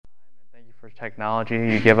for technology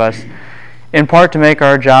you give us, in part to make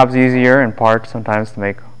our jobs easier, in part sometimes to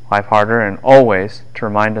make life harder, and always to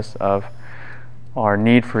remind us of our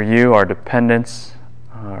need for you, our dependence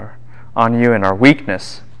on you, and our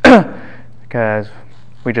weakness, because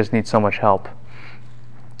we just need so much help.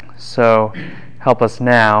 So help us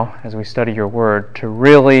now, as we study your word, to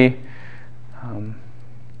really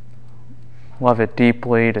love it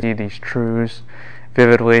deeply, to see these truths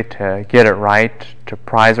vividly, to get it right, to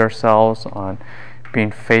prize ourselves on being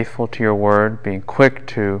faithful to your word, being quick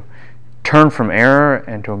to turn from error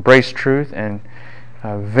and to embrace truth, and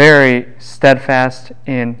very steadfast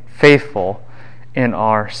and faithful in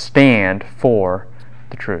our stand for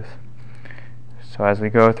the truth. So as we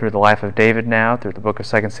go through the life of David now, through the book of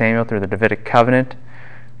 2 Samuel, through the Davidic covenant,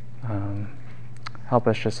 help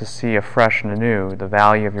us just to see afresh and anew the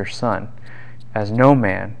value of your Son, as no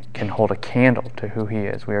man can hold a candle to who he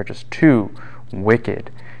is. We are just too wicked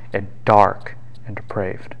and dark and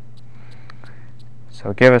depraved.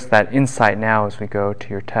 So give us that insight now as we go to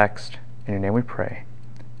your text. In your name we pray.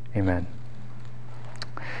 Amen.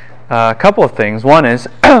 A couple of things. One is,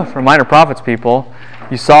 for Minor Prophets people,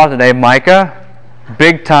 you saw today Micah,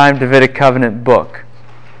 big-time Davidic covenant book.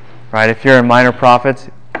 Right? If you're in Minor Prophets,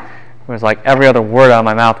 it was like every other word out of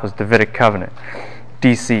my mouth was Davidic covenant.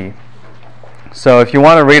 DC. So if you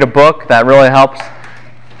want to read a book that really helps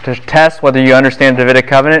to test whether you understand Davidic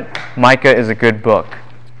covenant, Micah is a good book.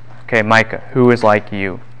 Okay, Micah, who is like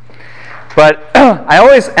you? But I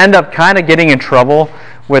always end up kind of getting in trouble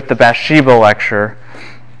with the Bathsheba lecture,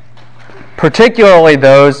 particularly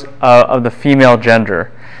those of the female gender.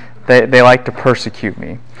 They like to persecute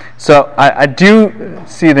me. So I do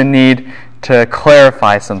see the need to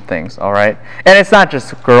clarify some things, all right? And it's not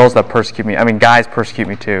just girls that persecute me. I mean, guys persecute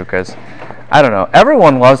me too, because, I don't know,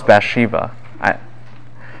 everyone loves Bathsheba.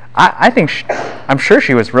 I think, I'm sure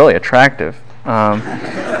she was really attractive.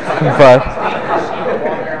 But,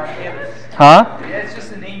 huh? Yeah, it's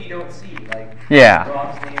just a name you don't see. Like, yeah.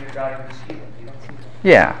 Mom's name, your daughter Bathsheba. You don't see that.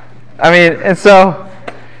 Yeah. I mean, and so,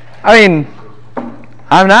 I'm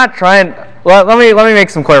not trying. Let me make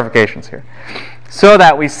some clarifications here, so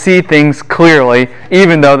that we see things clearly,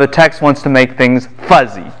 even though the text wants to make things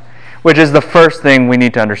fuzzy, which is the first thing we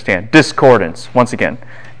need to understand. Discordance. Once again,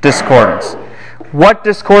 discordance. What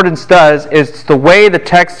discordance does is the way the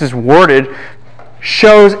text is worded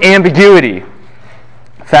shows ambiguity.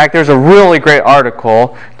 In fact, there's a really great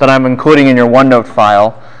article that I'm including in your OneNote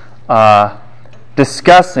file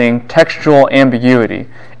discussing textual ambiguity,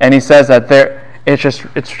 and he says that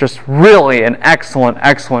it's just really an excellent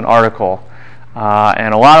article,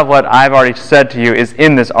 and a lot of what I've already said to you is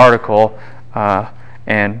in this article,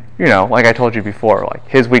 and like I told you before, like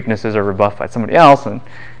his weaknesses are rebuffed by somebody else, and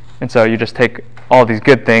so you just take all these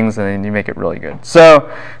good things and then you make it really good.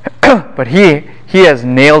 So, but he has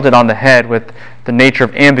nailed it on the head with the nature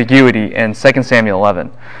of ambiguity in 2 Samuel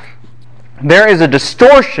 11. There is a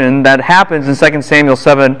distortion that happens in 2 Samuel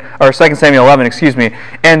 11,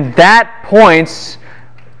 and that points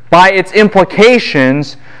by its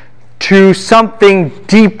implications to something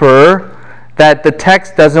deeper that the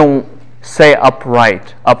text doesn't say up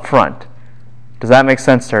front. Does that make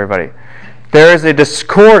sense to everybody? There is a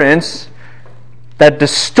discordance that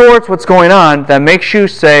distorts what's going on, that makes you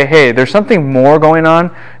say, hey, there's something more going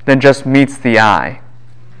on than just meets the eye.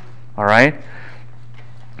 All right?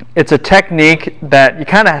 It's a technique that you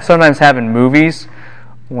kind of sometimes have in movies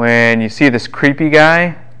when you see this creepy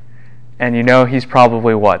guy and you know he's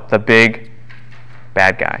probably what? The big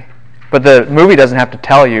bad guy. But the movie doesn't have to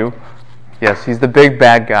tell you, yes, he's the big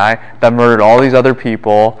bad guy that murdered all these other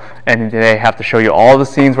people, and they have to show you all the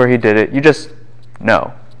scenes where he did it. You just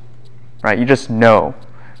know. Right? You just know.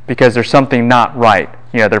 Because there's something not right.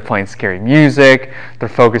 They're playing scary music. They're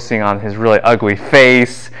focusing on his really ugly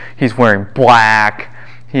face. He's wearing black.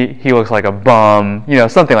 He looks like a bum.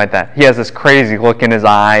 Something like that. He has this crazy look in his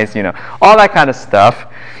eyes. All that kind of stuff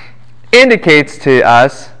indicates to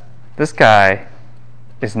us this guy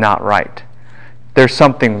is not right. There's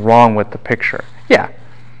something wrong with the picture. Yeah.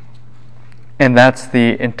 And that's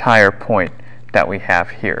the entire point that we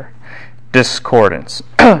have here. Discordance.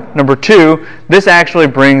 Number 2, this actually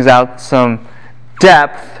brings out some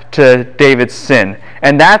depth to David's sin.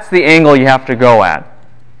 And that's the angle you have to go at.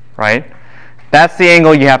 Right? That's the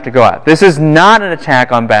angle you have to go at. This is not an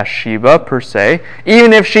attack on Bathsheba, per se,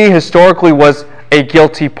 even if she historically was a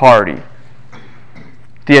guilty party.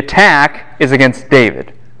 The attack is against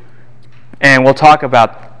David. And we'll talk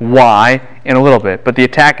about why in a little bit. But the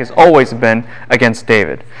attack has always been against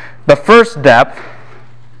David. The first depth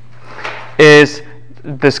is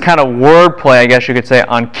this kind of wordplay, I guess you could say,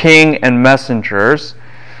 on king and messengers.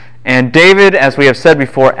 And David, as we have said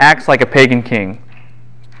before, acts like a pagan king.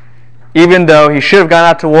 Even though he should have gone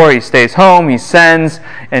out to war, he stays home, he sends,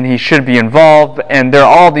 and he should be involved, and there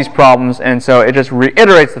are all these problems, and so it just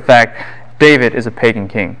reiterates the fact David is a pagan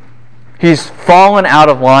king. He's fallen out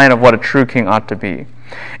of line of what a true king ought to be.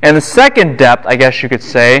 And the second depth, I guess you could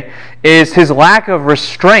say, is his lack of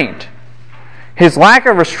restraint. His lack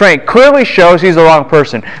of restraint clearly shows he's the wrong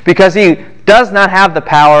person, because he does not have the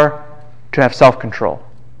power to have self-control.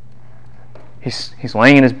 He's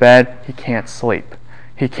laying in his bed, he can't sleep.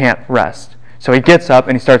 He can't rest. So he gets up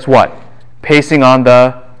and he starts what? Pacing on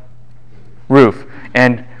the roof.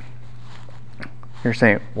 And you're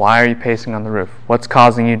saying, why are you pacing on the roof? What's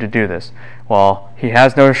causing you to do this? Well, he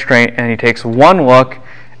has no restraint, and he takes one look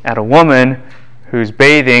at a woman who's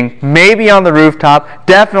bathing, maybe on the rooftop,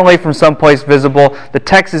 definitely from someplace visible. The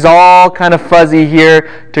text is all kind of fuzzy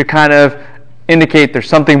here to kind of indicate there's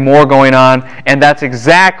something more going on, and that's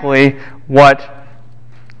exactly what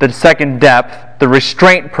the second depth, the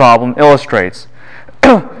restraint problem, illustrates.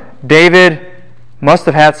 David must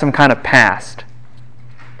have had some kind of past.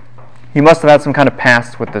 He must have had some kind of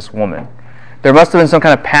past with this woman. There must have been some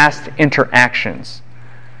kind of past interactions,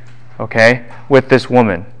 with this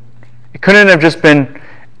woman. It couldn't have just been,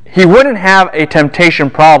 he wouldn't have a temptation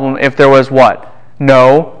problem if there was what?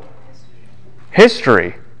 No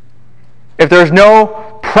history. If there's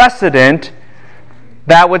no precedent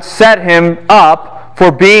that would set him up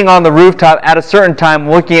for being on the rooftop at a certain time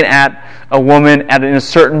looking at a woman in a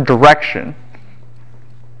certain direction.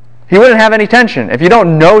 He wouldn't have any tension. If you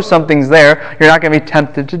don't know something's there, you're not going to be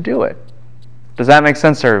tempted to do it. Does that make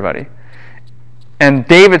sense to everybody? And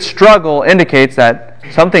David's struggle indicates that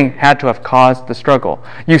something had to have caused the struggle.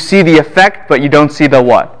 You see the effect, but you don't see the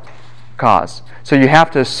what? Cause. So you have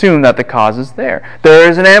to assume that the cause is there. There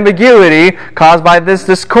is an ambiguity caused by this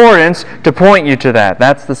discordance to point you to that.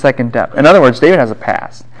 That's the second depth. In other words, David has a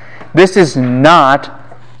past. This is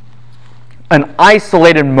not an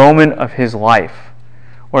isolated moment of his life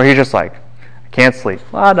where he's just like, I can't sleep,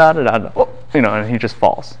 and he just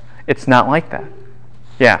falls. It's not like that.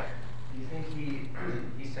 Yeah. Do you think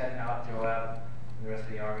he sent out Joab and the rest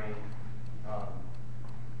of the army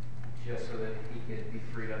just so that he could be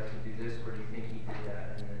freed up to do this, or do you think he did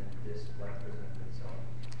that and then this presented itself?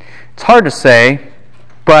 It's hard to say,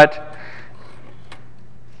 but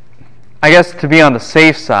I guess to be on the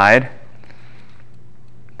safe side,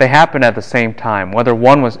 they happened at the same time. Whether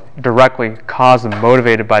one was directly caused and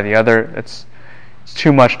motivated by the other, it's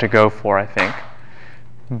too much to go for, I think.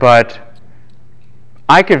 But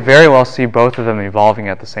I could very well see both of them evolving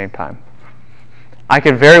at the same time. I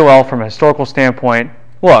could very well, from a historical standpoint,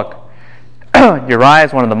 look, Uriah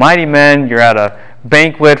is one of the mighty men. You're at a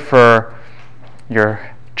banquet for your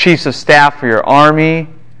chiefs of staff for your army.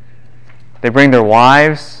 They bring their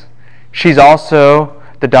wives. She's also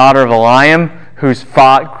the daughter of Eliam, whose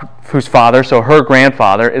father, so her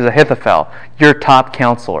grandfather, is Ahithophel, your top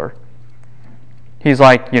counselor. He's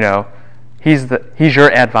like, he's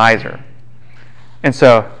your advisor. And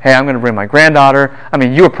so, hey, I'm going to bring my granddaughter. I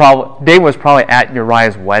mean, David was probably at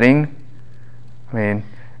Uriah's wedding. I mean,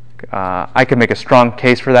 I could make a strong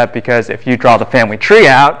case for that, because if you draw the family tree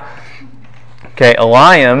out,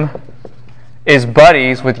 Eliam is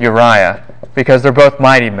buddies with Uriah because they're both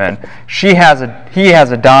mighty men. He has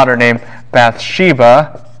a daughter named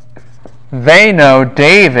Bathsheba. They know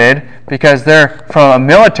David because they're from a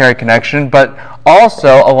military connection, but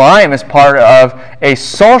also Eliam is part of a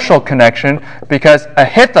social connection because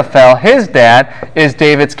Ahithophel, his dad, is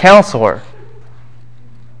David's counselor.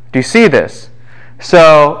 Do you see this?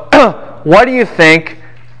 So, what do you think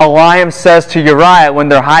Eliam says to Uriah when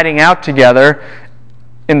they're hiding out together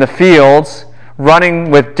in the fields, running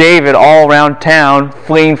with David all around town,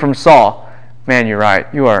 fleeing from Saul? Man, Uriah,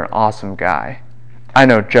 you are an awesome guy. I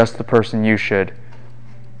know just the person you should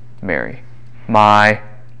marry. My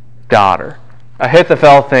daughter.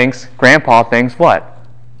 Ahithophel Grandpa thinks, what?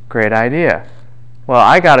 Great idea. Well,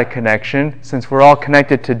 I got a connection. Since we're all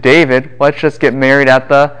connected to David, let's just get married at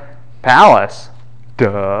the palace.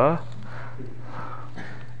 Duh.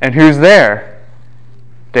 And who's there?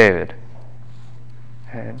 David.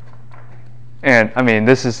 And I mean,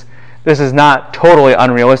 this is not totally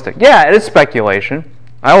unrealistic. Yeah, it is speculation.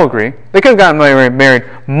 I will agree. They could have gotten married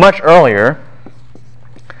much earlier.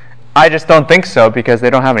 I just don't think so because they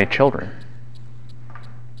don't have any children.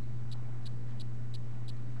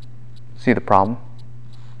 See the problem?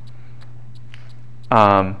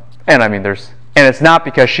 And I mean, and it's not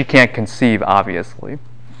because she can't conceive, obviously,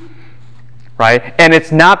 right? And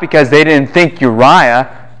it's not because they didn't think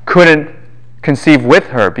Uriah couldn't conceive with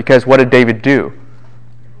her, because what did David do?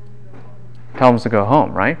 Tell him to go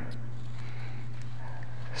home, right?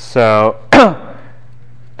 So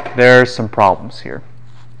there's some problems here.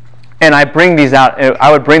 And I would bring this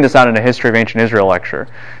out in a History of Ancient Israel lecture,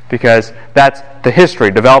 because that's the history,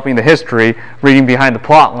 developing the history, reading behind the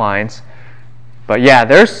plot lines. But yeah,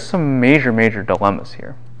 there's some major, major dilemmas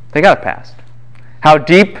here. They got a past. How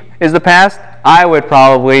deep is the past? I would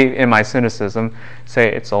probably, in my cynicism,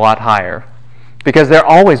 say it's a lot higher, because they're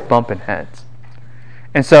always bumping heads.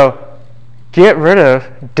 And so, get rid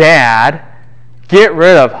of dad, get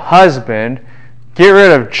rid of husband, get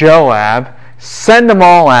rid of Joab, send them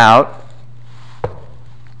all out,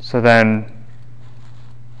 so then,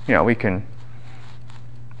 we can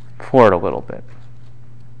flirt a little bit.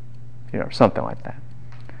 Something like that.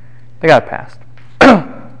 They got past.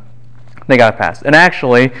 They got past. And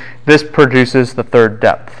actually, this produces the third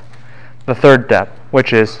depth. The third depth,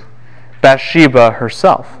 which is Bathsheba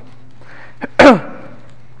herself.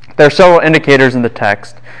 There are several indicators in the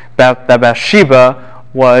text that Bathsheba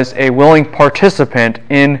was a willing participant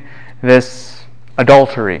in this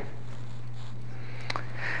adultery.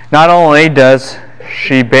 Not only does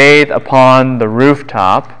she bathe upon the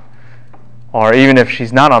rooftop, or even if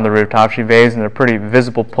she's not on the rooftop, she bathes in a pretty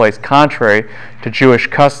visible place contrary to Jewish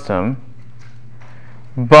custom.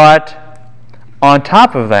 But on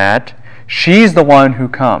top of that, she's the one who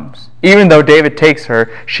comes. Even though David takes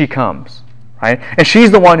her, she comes. Right? And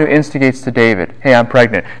she's the one who instigates to David, hey, I'm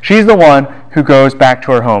pregnant. She's the one who goes back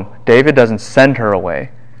to her home. David doesn't send her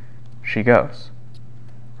away. She goes.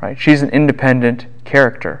 Right? She's an independent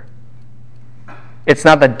character. It's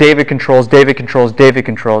not that David controls.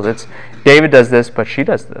 It's David does this, but she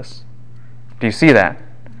does this. Do you see that?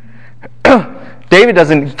 David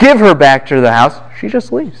doesn't give her back to the house. She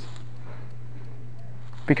just leaves.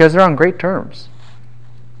 Because they're on great terms.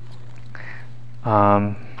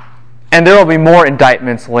 And there will be more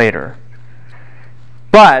indictments later.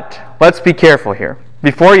 But let's be careful here.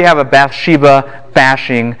 Before you have a Bathsheba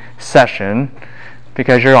bashing session,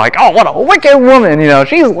 because you're like, oh, what a wicked woman,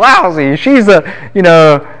 she's lousy, she's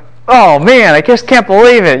oh man, I just can't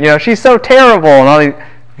believe it, she's so terrible, and all these.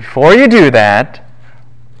 Before you do that,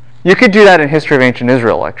 you could do that in History of Ancient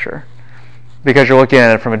Israel lecture, because you're looking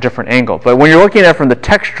at it from a different angle. But when you're looking at it from the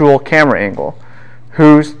textual camera angle,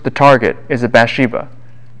 who's the target? Is it Bathsheba?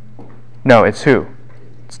 No, it's who?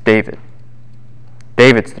 It's David.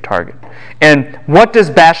 David's the target. And what does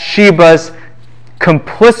Bathsheba's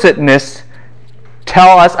complicitness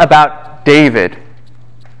tell us about David?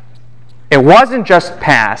 It wasn't just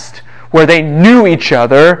past, where they knew each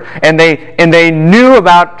other and they knew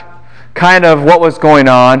about kind of what was going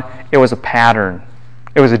on. It was a pattern.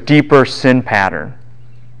 It was a deeper sin pattern.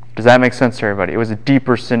 Does that make sense to everybody? It was a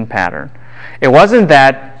deeper sin pattern. It wasn't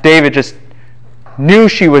that David just knew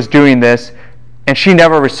she was doing this and she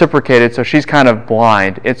never reciprocated, so she's kind of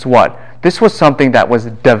blind. It's what? This was something that was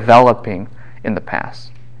developing in the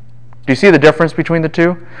past. Do you see the difference between the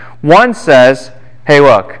two? One says, hey,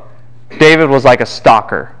 look, David was like a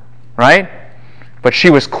stalker, right? But she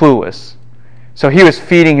was clueless. So he was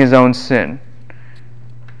feeding his own sin.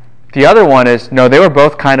 The other one is, no, they were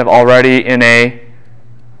both kind of already in a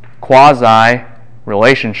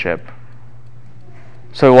quasi-relationship.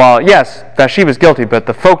 So while, yes, Bathsheba's guilty, but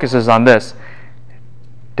the focus is on this.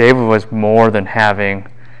 David was more than having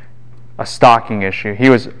a stalking issue. He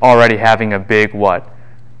was already having a big, what?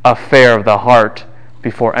 Affair of the heart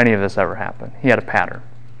before any of this ever happened. He had a pattern.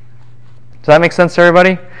 Does that make sense to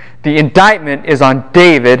everybody? The indictment is on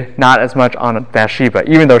David, not as much on Bathsheba,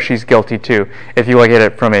 even though she's guilty too, if you look at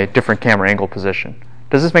it from a different camera angle position.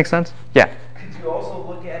 Does this make sense? Yeah. Could you also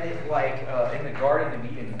look at it like in the Garden of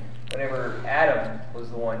Eden, whenever Adam was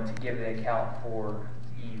the one to give the account for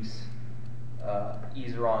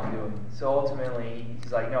Eve's wrongdoing. So ultimately,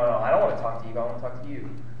 he's like, no, I don't want to talk to you, I want to talk to you.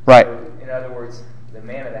 Right. So, in other words, the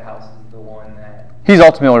man of the house is the one that... He's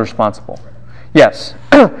ultimately responsible. Right. Yes.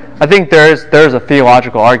 I think there's a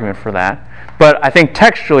theological argument for that. But I think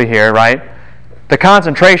textually here, right, the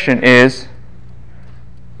concentration is,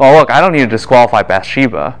 well, look, I don't need to disqualify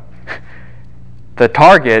Bathsheba. The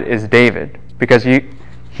target is David, because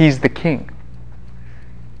he's the king.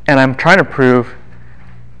 And I'm trying to prove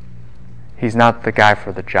he's not the guy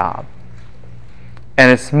for the job.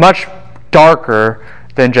 And it's much darker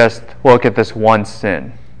than just look at this one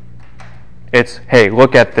sin. It's, hey,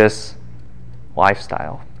 look at this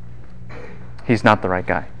lifestyle. He's not the right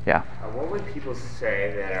guy. Yeah. What would people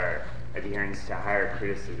say that are adherents to higher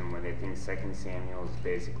criticism when they think 2 Samuel is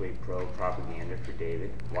basically pro-propaganda for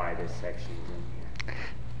David? Why this section is in here?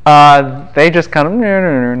 They just kind of...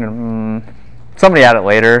 Somebody added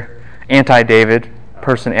later. Anti-David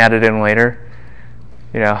person added in later.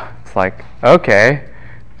 It's like, okay.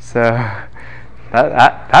 So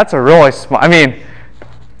That's a really smart. I mean,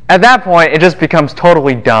 at that point, it just becomes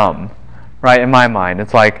totally dumb, right? In my mind,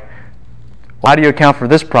 it's like, how do you account for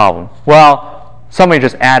this problem? Well, somebody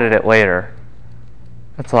just added it later.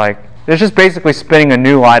 It's like it's just basically spinning a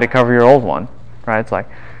new lie to cover your old one, right? It's like,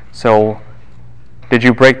 so did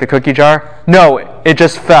you break the cookie jar? No, it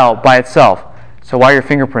just fell by itself. So why are your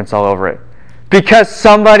fingerprints all over it? Because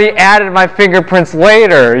somebody added my fingerprints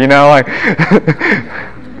later, like.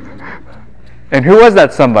 And who was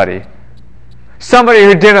that somebody? Somebody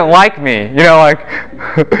who didn't like me, like.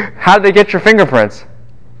 How did they get your fingerprints?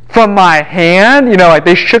 From my hand, like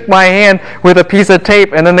they shook my hand with a piece of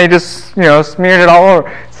tape and then they just, smeared it all over.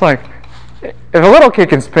 It's like, if a little kid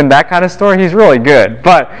can spin that kind of story, he's really good.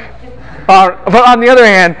 But on the other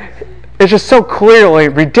hand, it's just so clearly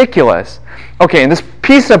ridiculous. Okay, in this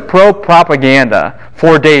piece of propaganda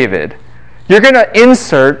for David, you're going to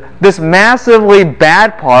insert this massively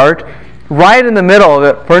bad part right in the middle of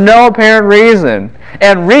it for no apparent reason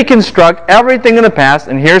and reconstruct everything in the past.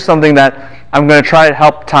 And here's something that I'm going to try to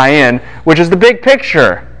help tie in, which is the big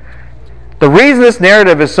picture. The reason this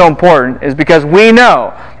narrative is so important is because we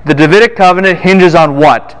know the Davidic covenant hinges on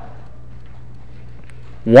what?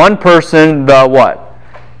 One person, the what?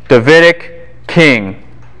 Davidic king.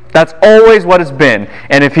 That's always what it's been.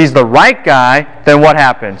 And if he's the right guy, then what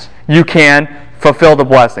happens? You can fulfill the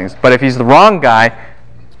blessings. But if he's the wrong guy,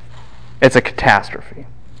 it's a catastrophe.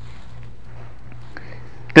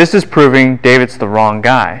 This is proving David's the wrong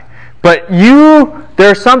guy. But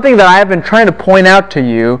there's something that I have been trying to point out to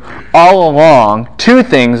you all along, two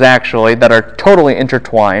things actually that are totally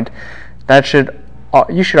intertwined, that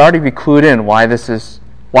you should already be clued in why this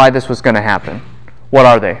was going to happen. What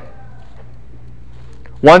are they?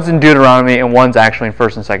 One's in Deuteronomy and one's actually in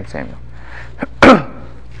 1 and 2 Samuel. The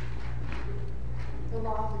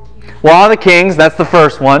Law of the Kings, that's the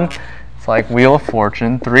first one. It's like Wheel of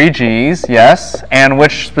Fortune, 3 G's, yes. And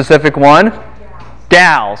which specific one?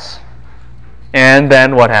 Gals. And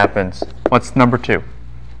then what happens? What's number 2?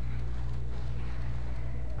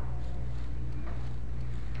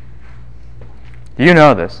 You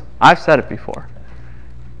know this. I've said it before.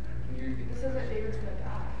 This says that David's going to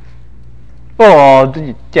die.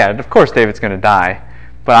 Well, yeah, of course David's going to die.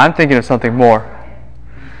 But I'm thinking of something more.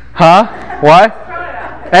 Huh? What?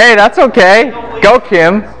 Hey, that's okay. Go,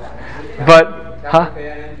 Kim. But, huh?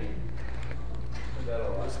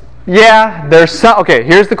 Yeah, there's some. Okay,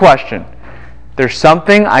 here's the question. There's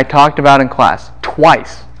something I talked about in class,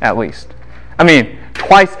 twice at least. I mean,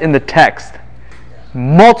 twice in the text.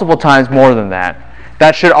 Multiple times more than that.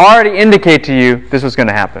 That should already indicate to you this was going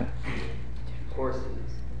to happen. Horses.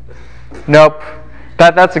 Nope.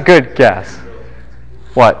 That's a good guess.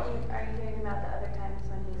 What? Are you talking about the other times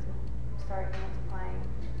when he started multiplying?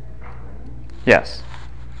 Yes.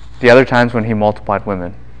 The other times when he multiplied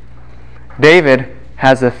women. David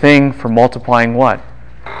has a thing for multiplying what?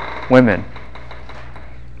 Women.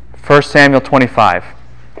 1 Samuel 25.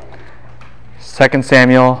 2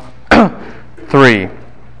 Samuel 3.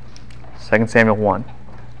 2 Samuel 1.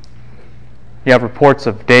 You have reports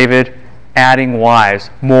of David adding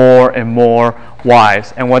wives, more and more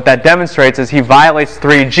wives. And what that demonstrates is he violates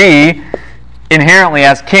 3G inherently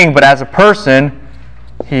as king, but as a person,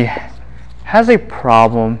 he has a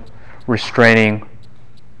problem restraining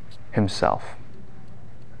himself.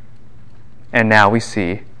 And now we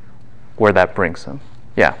see where that brings him.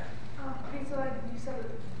 Yeah. Okay, so like you said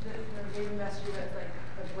the David message that's like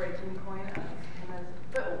the breaking point of him as,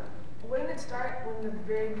 but wouldn't it start when the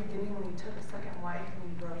very beginning when he took a second wife and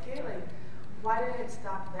he broke it? Like, why didn't it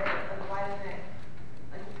stop there? Like, why didn't it?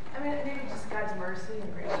 Like, I mean, maybe just God's mercy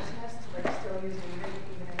and graciousness to like still use David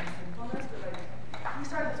even in his sinfulness, but like he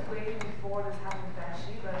started this way before this happened with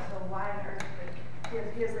Bathsheba. So why on earth? Like,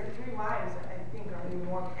 he has like 3 wives, I think, or maybe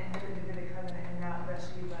more, and then the Davidic covenant, and now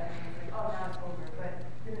Bathsheba, and he's like, oh, now it's over. But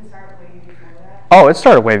didn't it start way before that? Oh, it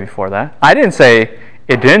started way before that. I didn't say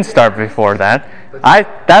it didn't start before that.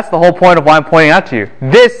 That's the whole point of why I'm pointing out to you.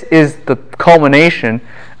 This is the culmination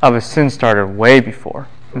of a sin started way before.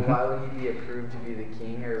 But why would he be approved to be the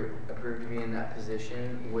king or approved to be in that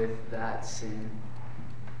position with that sin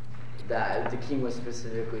that the king was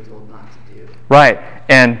specifically told not to do? Right.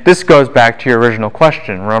 And this goes back to your original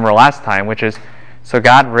question, remember last time, which is, so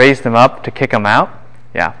God raised him up to kick him out?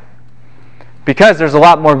 Yeah. Because there's a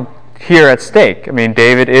lot more here at stake. I mean,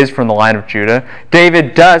 David is from the line of Judah.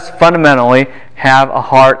 David does fundamentally have a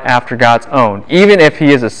heart after God's own, even if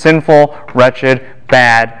he is a sinful, wretched,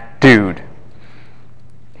 bad dude.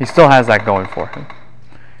 He still has that going for him.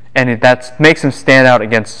 And that makes him stand out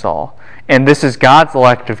against Saul. And this is God's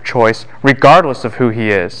elective choice, regardless of who he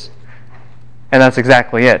is. And that's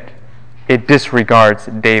exactly it. it disregards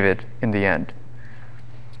David in the end.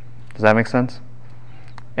 Does that make sense?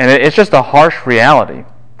 And it's just a harsh reality.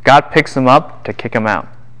 God picks him up to kick him out.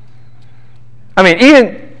 I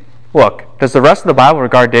mean, look, does the rest of the Bible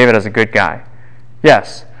regard David as a good guy?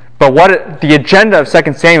 Yes. But what the agenda of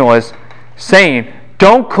 2 Samuel is saying,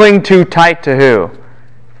 don't cling too tight to who?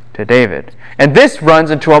 To David. And this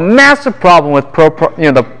runs into a massive problem with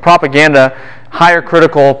the propaganda higher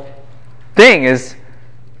critical thing is,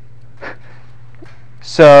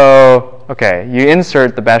 so, okay, you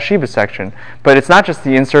insert the Bathsheba section, but it's not just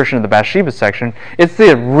the insertion of the Bathsheba section, it's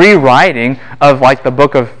the rewriting of like the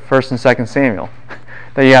book of 1st and 2nd Samuel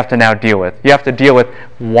that you have to now deal with. You have to deal with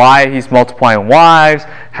why he's multiplying wives,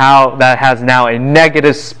 how that has now a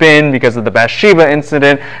negative spin because of the Bathsheba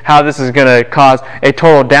incident, how this is going to cause a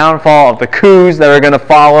total downfall of the coups that are going to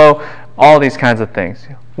follow, all these kinds of things.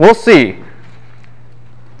 We'll see.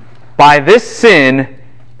 By this sin,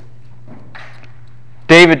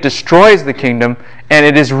 David destroys the kingdom, and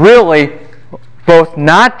it is really both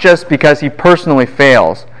not just because he personally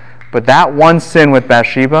fails, but that one sin with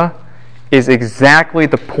Bathsheba is exactly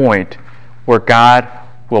the point where God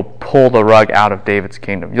will pull the rug out of David's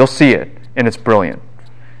kingdom. You'll see it, and it's brilliant.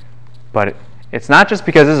 But it's not just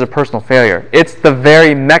because this is a personal failure. It's the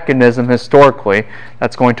very mechanism historically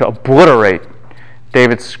that's going to obliterate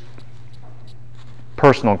David's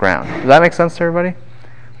personal ground. Does that make sense to everybody?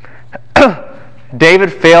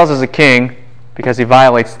 David fails as a king because he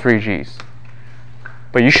violates 3 G's.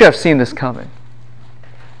 But you should have seen this coming.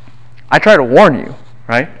 I try to warn you,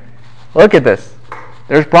 right? Look at this.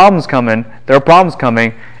 There's problems coming. There are problems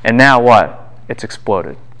coming. And now what? It's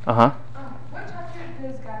exploded. What chapter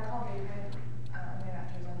does God call David man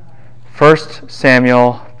after his own heart? 1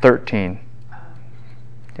 Samuel 13.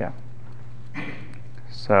 Yeah.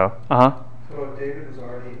 So, So if David was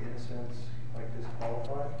already in a sense like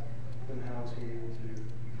disqualified, then how is he able to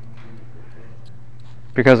continue to fulfill?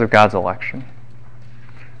 because of God's election.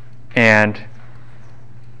 And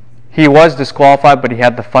he was disqualified, but he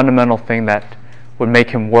had the fundamental thing that would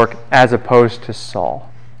make him work as opposed to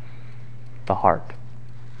Saul, the heart.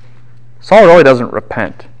 Saul really doesn't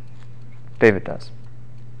repent. David does.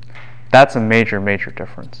 That's a major, major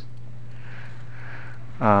difference.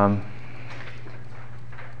 But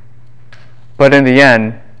in the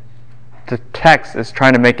end, the text is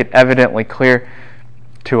trying to make it evidently clear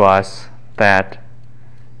to us that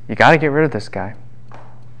you got to get rid of this guy.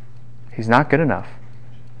 He's not good enough.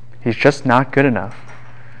 He's just not good enough.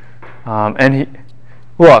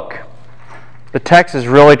 Look, the text is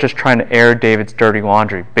really just trying to air David's dirty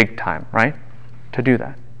laundry big time, right? To do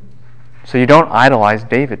that. So you don't idolize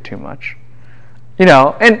David too much. You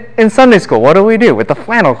know, and in Sunday school, what do we do with the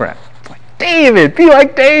flannel graph? It's like, David, be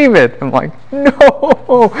like David. I'm like, no,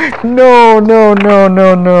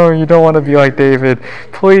 you don't want to be like David.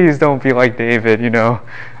 Please don't be like David, you know.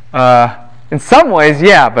 In some ways,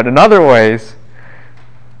 yeah, but in other ways,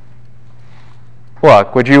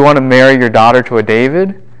 look, would you want to marry your daughter to a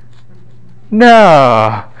David?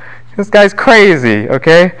 No. This guy's crazy,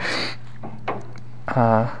 okay?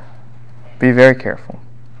 Be very careful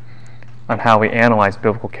on how we analyze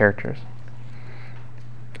biblical characters.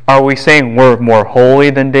 Are we saying we're more holy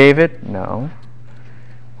than David? No.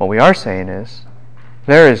 What we are saying is,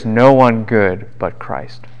 there is no one good but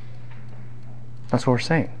Christ. That's what we're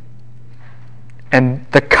saying. And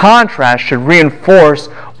the contrast should reinforce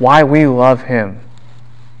why we love him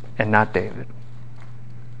and not David.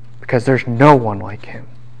 Because there's no one like him.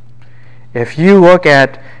 If you look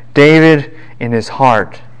at David in his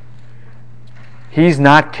heart, he's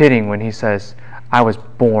not kidding when he says, I was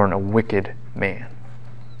born a wicked man.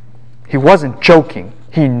 He wasn't joking.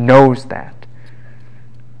 He knows that.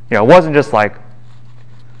 You know, it wasn't just like,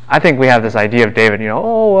 I think we have this idea of David,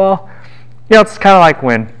 it's kind of like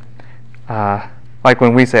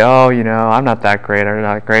when we say, I'm not that great, or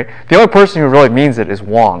not great. The only person who really means it is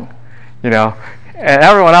Wong, and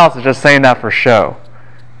everyone else is just saying that for show.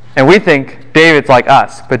 And we think David's like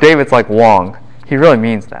us, but David's like Wong. He really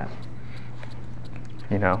means that.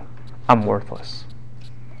 I'm worthless.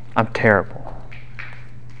 I'm terrible.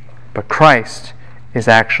 But Christ is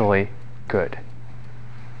actually good.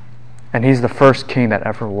 And he's the first king that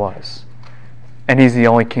ever was. And he's the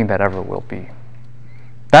only king that ever will be.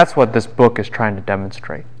 That's what this book is trying to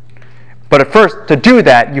demonstrate. But at first, to do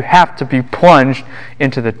that, you have to be plunged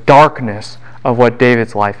into the darkness of what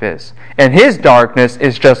David's life is. And his darkness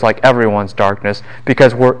is just like everyone's darkness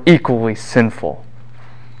because we're equally sinful.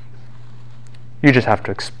 You just have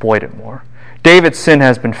to exploit it more. David's sin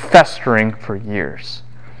has been festering for years.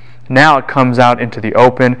 Now it comes out into the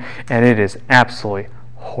open, and it is absolutely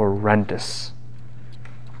horrendous.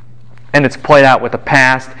 And it's played out with the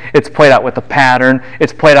past. It's played out with the pattern.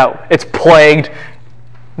 It's plagued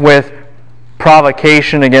with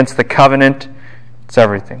provocation against the covenant. It's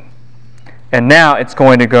everything. And now it's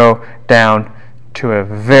going to go down to a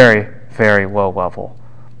very, very low level,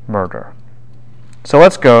 murder. So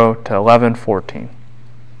let's go to 11:14.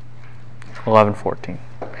 11:14.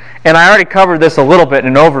 And I already covered this a little bit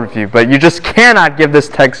in an overview, but you just cannot give this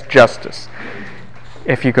text justice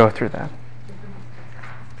if you go through that.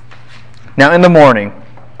 Now in the morning,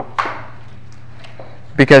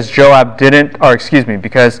 because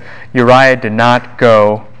because Uriah did not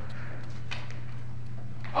go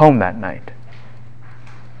home that night,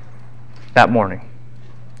 that morning,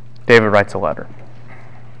 David writes a letter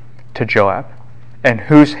to Joab. And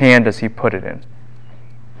whose hand does he put it in?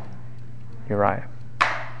 Uriah.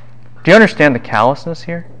 Do you understand the callousness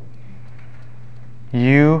here?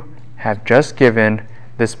 You have just given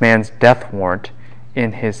this man's death warrant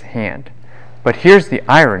in his hand. But here's the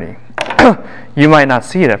irony. You might not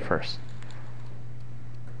see it at first.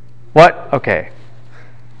 What? Okay.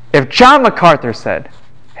 If John MacArthur said,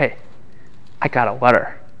 hey, I got a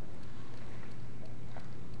letter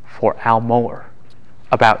for Al Mohler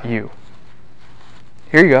about you.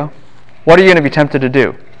 Here you go. What are you going to be tempted to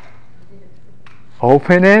do?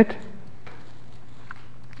 Open it?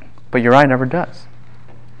 But Uriah never does.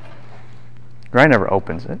 Uriah never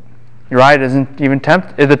opens it. Uriah doesn't even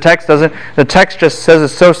tempt. The text just says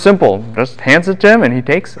it's so simple. Just hands it to him and he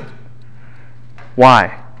takes it.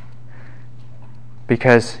 Why?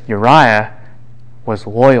 Because Uriah was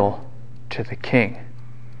loyal to the king.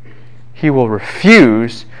 He will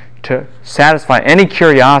refuse to satisfy any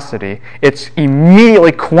curiosity. It's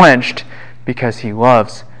immediately quenched because he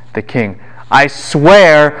loves the king. I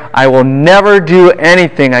swear I will never do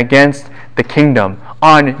anything against the kingdom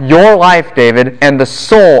on your life, David, and the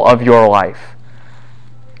soul of your life.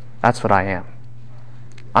 That's what I am.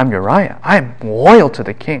 I'm Uriah. I am loyal to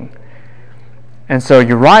the king. And so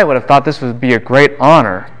Uriah would have thought this would be a great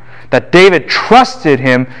honor, that David trusted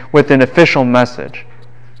him with an official message.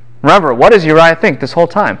 Remember, what does Uriah think this whole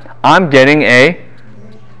time? I'm getting a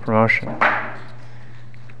promotion.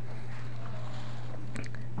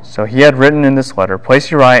 So he had written in this letter,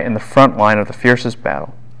 place Uriah in the front line of the fiercest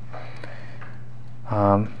battle.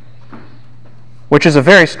 Which is a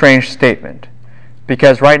very strange statement,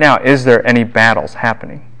 because right now, is there any battles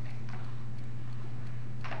happening?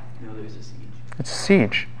 No, there's a siege. It's a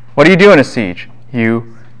siege. What do you do in a siege?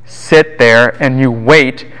 You sit there and you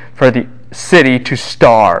wait for the city to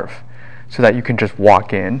starve so that you can just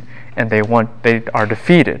walk in and they are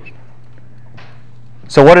defeated.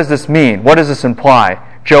 So what does this mean? What does this imply?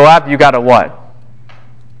 Joab, you got to what?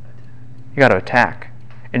 You got to attack.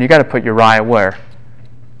 And you got to put Uriah where?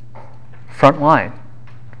 Front line.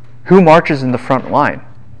 Who marches in the front line?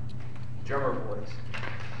 Drummer boys.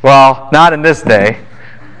 Well, not in this day.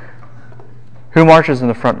 Who marches in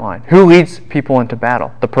the front line? Who leads people into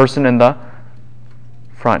battle? The person in the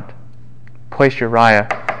front. Place Uriah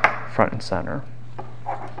front and center.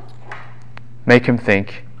 Make him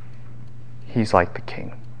think he's like the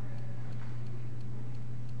king.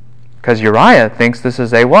 Because Uriah thinks this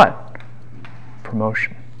is a what?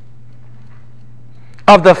 Promotion.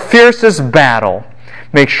 Of the fiercest battle,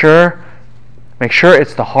 make sure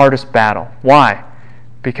it's the hardest battle. Why?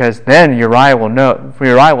 Because then Uriah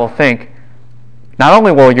will think, not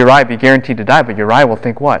only will Uriah be guaranteed to die, but Uriah will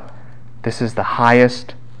think what? This is the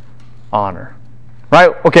highest honor. Right?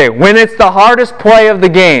 Okay, when it's the hardest play of the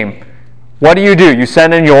game, what do? You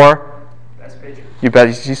send in your Best pitcher.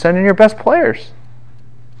 You send in your best players.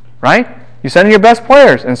 Right? You send in your best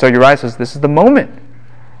players. And so Uriah says, this is the moment.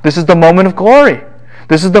 This is the moment of glory.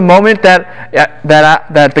 This is the moment that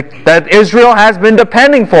Israel has been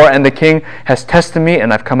depending for, and the king has tested me,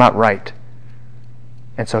 and I've come out right.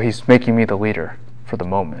 And so he's making me the leader for the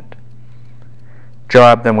moment.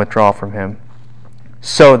 Joab then withdraw from him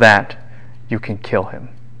so that you can kill him.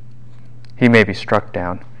 He may be struck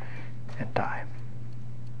down and die.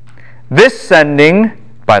 This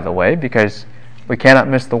sending, by the way, because we cannot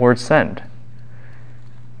miss the word send,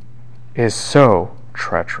 is so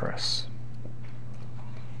treacherous.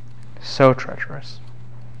 So treacherous.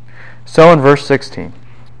 So in verse 16,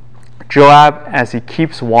 Joab, as he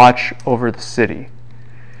keeps watch over the city.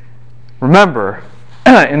 Remember,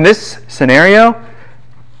 in this scenario,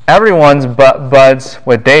 everyone's buds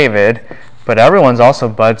with David, but everyone's also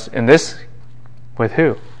buds in this with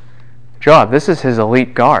who? Joab. This is his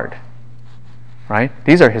elite guard. Right?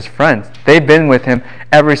 These are his friends. They've been with him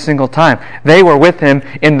every single time. They were with him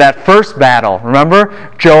in that first battle.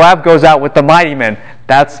 Remember? Joab goes out with the mighty men.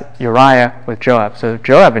 That's Uriah with Joab. So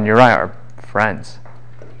Joab and Uriah are friends.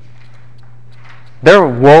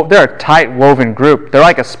 They're a tight woven group. They're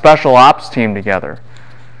like a special ops team together.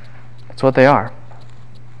 That's what they are.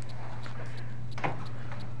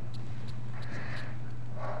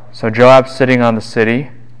 So Joab's sitting on the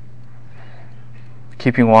city,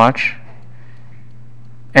 keeping watch,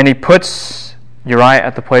 and he puts Uriah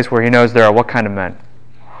at the place where he knows there are what kind of men?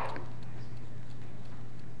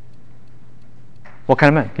 What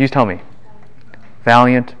kind of men? You tell me.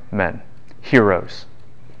 Valiant men. Heroes.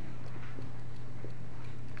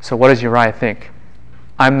 So what does Uriah think?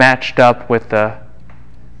 I'm matched up with the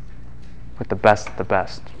best of the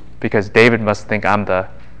best. Because David must think I'm the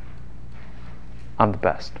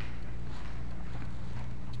best.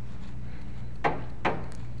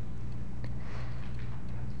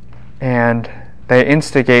 And they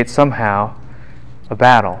instigate somehow a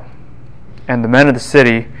battle. And the men of the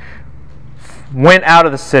city went out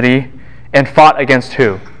of the city and fought against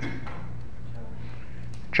who?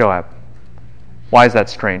 Joab. Why is that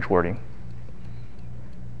strange wording?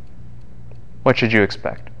 What should you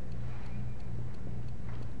expect?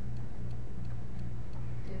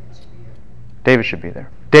 David should be there.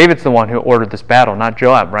 David's the one who ordered this battle, not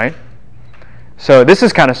Joab, right? So this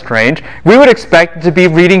is kind of strange. We would expect to be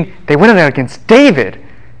reading, they went out against David.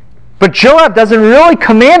 But Joab doesn't really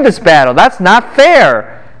command this battle. That's not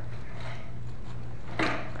fair.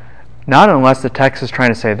 Not unless the text is trying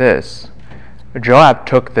to say this. Joab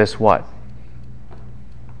took this what?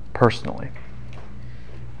 Personally.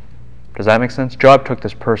 Does that make sense? Joab took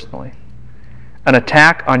this personally. An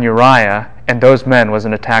attack on Uriah and those men was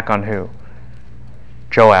an attack on who?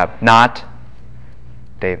 Joab, not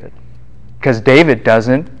David. Because David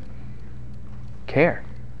doesn't care.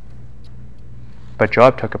 But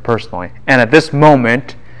Joab took it personally. And at this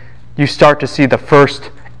moment, you start to see the first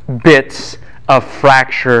bits of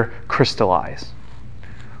fracture crystallize.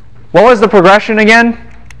 What was the progression again?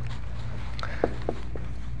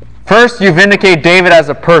 First, you vindicate David as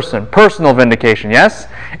a person. Personal vindication, yes?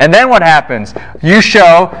 And then what happens? You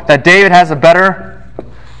show that David has a better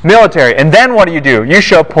military. And then what do? You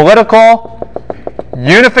show political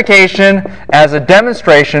unification as a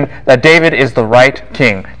demonstration that David is the right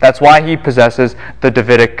king. That's why he possesses the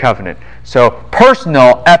Davidic covenant. So,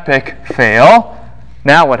 personal, epic fail.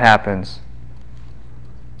 Now what happens?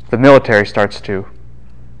 The military starts to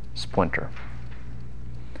splinter.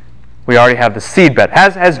 We already have the seedbed.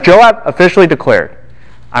 Has Joab officially declared,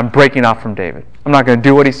 I'm breaking off from David. I'm not going to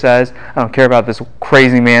do what he says. I don't care about this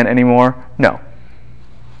crazy man anymore. No.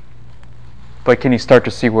 But can you start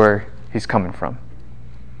to see where he's coming from?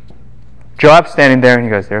 Joab's standing there and he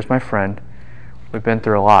goes, there's my friend. We've been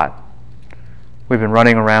through a lot. We've been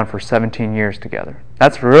running around for 17 years together.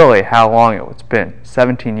 That's really how long it's been.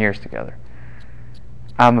 17 years together.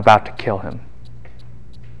 I'm about to kill him.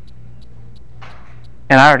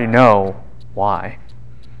 And I already know why.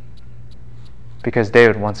 Because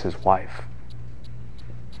David wants his wife.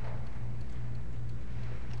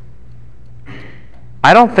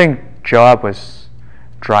 I don't think Joab was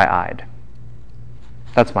dry-eyed.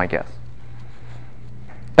 That's my guess.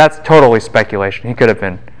 That's totally speculation. He could have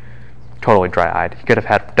been totally dry-eyed. He could have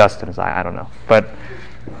had dust in his eye. I don't know. But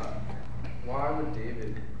why would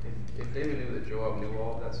David, if David knew that Joab knew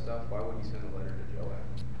all of that stuff, why would he send a letter to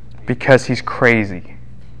Joab? Because he's crazy.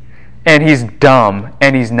 And he's dumb.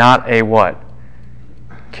 And he's not a what?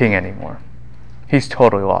 King anymore. He's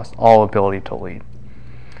totally lost all ability to lead.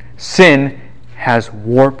 Sin has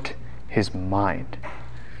warped his mind.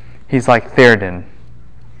 He's like Theoden.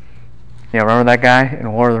 You know, remember that guy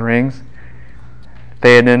in Lord of the Rings?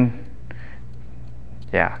 Theoden?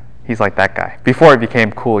 Yeah, he's like that guy. Before he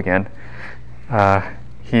became cool again,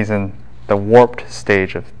 he's in the warped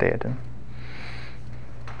stage of Theoden.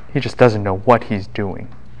 He just doesn't know what he's doing.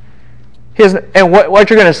 And what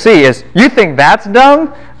you're going to see is, you think that's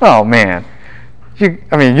dumb? Oh, man. This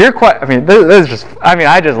is just,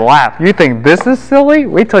 I just laugh. You think this is silly?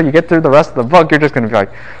 Wait till you get through the rest of the book. You're just going to be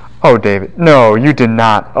like, oh, David, no, you did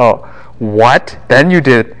not. Oh, what? Then you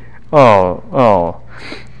did. Oh,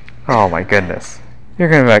 my goodness. You're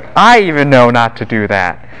going to be like, I even know not to do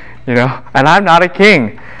that. You know, and I'm not a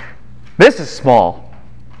king. This is small,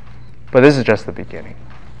 but this is just the beginning.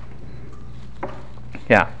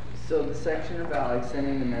 Yeah. So the section about like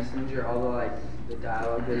sending the messenger, all the like the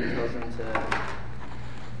dialogue that he tells him to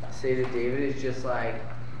say to David is just like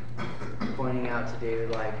pointing out to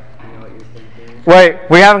David, like, you know what you're thinking. Wait,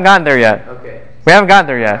 we haven't gotten there yet. Okay. We haven't gotten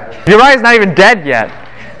there yet. Uriah's not even dead yet.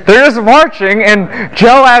 They're just marching, and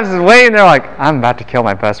Joab is waiting there like, I'm about to kill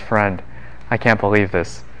my best friend. I can't believe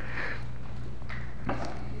this.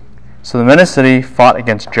 So the men of the city fought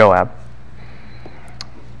against Joab.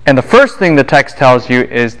 And the first thing the text tells you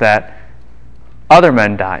is that other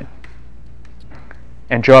men died.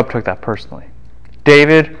 And Joab took that personally.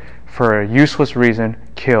 David, for a useless reason,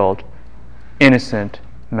 killed innocent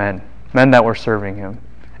men that were serving him.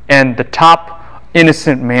 And the top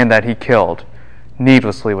innocent man that he killed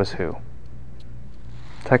needlessly was who?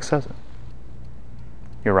 The text says it.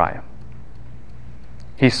 Uriah.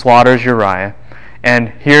 He slaughters Uriah. And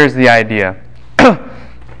here's the idea.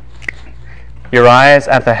 Uriah is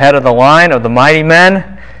at the head of the line of the mighty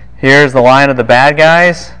men. Here's the line of the bad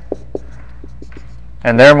guys.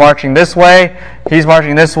 And they're marching this way. He's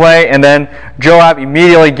marching this way. And then Joab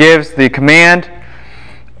immediately gives the command,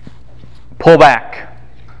 pull back.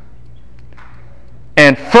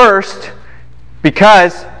 And first,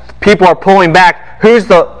 because people are pulling back,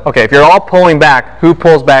 if you're all pulling back, who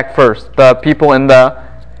pulls back first? The people in the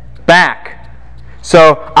back.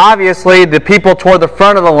 So obviously the people toward the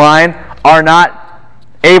front of the line are not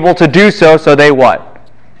able to do so, so they what?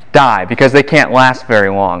 Die, because they can't last very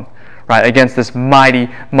long, right, against this mighty,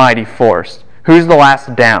 mighty force. Who's the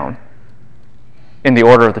last down in the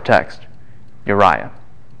order of the text? Uriah.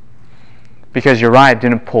 Because Uriah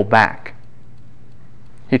didn't pull back.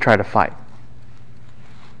 He tried to fight.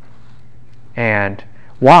 And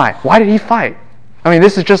why? Why did he fight? I mean,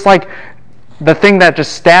 this is just like the thing that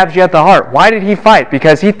just stabs you at the heart. Why did he fight?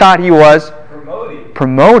 Because he thought he was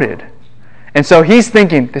promoted. And so he's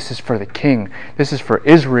thinking, this is for the king. This is for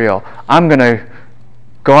Israel. I'm going to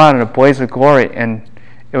go out in a blaze of glory. And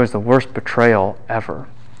it was the worst betrayal ever.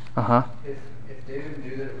 If David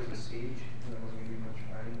knew that it was a siege and there wasn't going to be much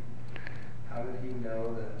fighting, how did he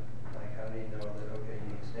know that, okay,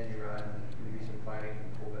 you can send Uriah and there's going to be some fighting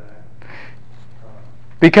and pull back?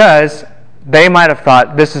 Because they might have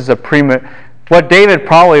thought this is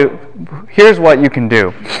here's what you can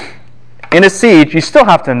do. In a siege, you still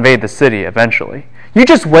have to invade the city eventually. You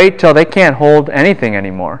just wait till they can't hold anything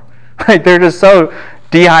anymore. Right? They're just so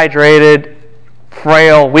dehydrated,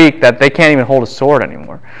 frail, weak that they can't even hold a sword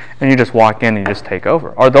anymore. And you just walk in and you just take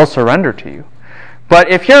over. Or they'll surrender to you. But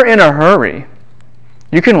if you're in a hurry,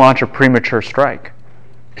 you can launch a premature strike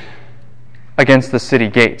against the city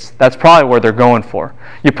gates. That's probably where they're going for.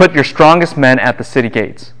 You put your strongest men at the city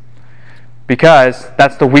gates, because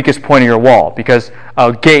that's the weakest point of your wall, because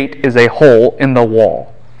a gate is a hole in the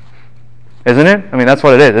wall. Isn't it? I mean, that's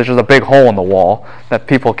what it is. It's just a big hole in the wall that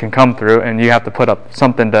people can come through, and you have to put up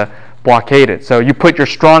something to blockade it. So you put your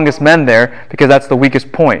strongest men there because that's the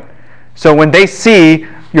weakest point. So when they see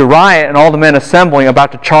Uriah and all the men assembling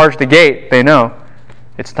about to charge the gate, they know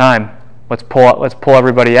it's time. Let's pull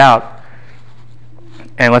everybody out.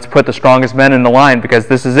 And let's put the strongest men in the line, because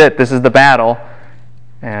this is it. This is the battle.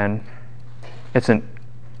 And it's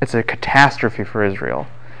a catastrophe for Israel.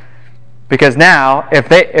 Because now,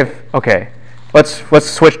 let's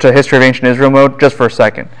switch to history of ancient Israel mode just for a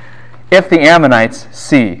second. If the Ammonites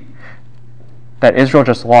see that Israel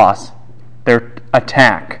just lost their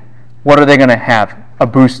attack, what are they going to have a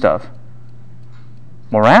boost of?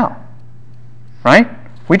 Morale. Right?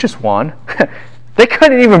 We just won. They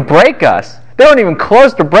couldn't even break us. They weren't even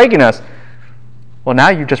close to breaking us. Well, now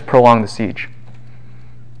you just prolong the siege.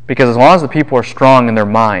 Because as long as the people are strong in their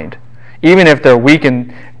mind, even if they're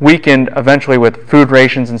weakened eventually with food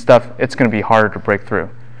rations and stuff, it's going to be harder to break through.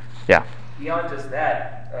 Yeah? Beyond just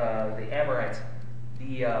that, the Amorites,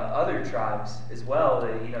 the other tribes as well,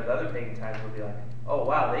 the other pagan tribes will be like, oh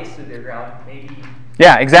wow, they stood their ground, maybe.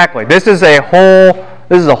 Yeah, exactly. This is a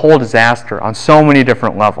whole disaster on so many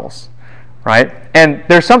different levels, right? And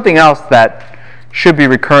there's something else that should be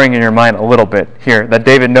recurring in your mind a little bit here that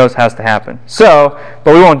David knows has to happen. But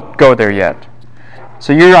we won't go there yet.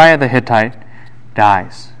 So Uriah the Hittite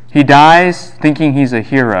dies. He dies thinking he's a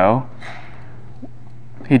hero.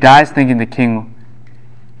 He dies thinking the king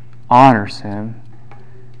honors him.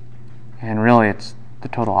 And really it's the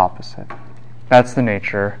total opposite. That's the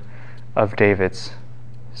nature of David's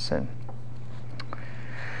sin.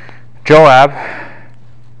 Joab.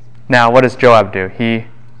 Now, what does Joab do? He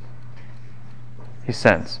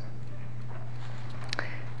sins.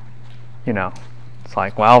 It's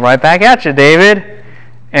like, well, right back at you, David.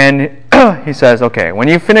 And he says, okay, when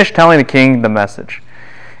you finish telling the king the message,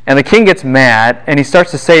 and the king gets mad, and he starts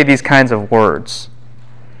to say these kinds of words.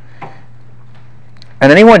 And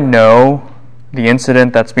anyone know the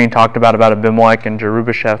incident that's being talked about Abimelech and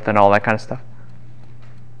Jerubbesheth and all that kind of stuff?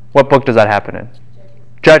 What book does that happen in?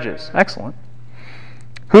 Judges. Excellent.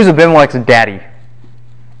 Who's Abimelech's daddy?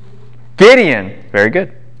 Gideon. Very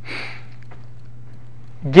good.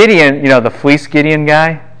 Gideon, the fleece Gideon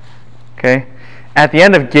guy. Okay. At the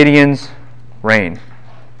end of Gideon's reign,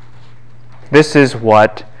 this is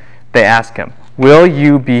what they ask him. Will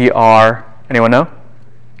you be our, anyone know?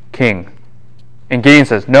 King And Gideon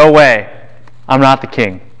says, no way, I'm not the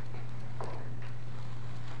king.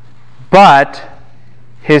 But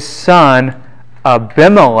his son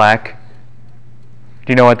Abimelech,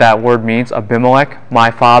 do you know what that word means? Abimelech,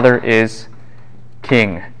 my father is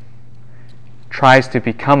king. Tries to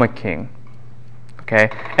become a king. Okay?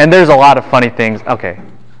 And there's a lot of funny things. Okay,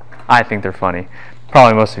 I think they're funny.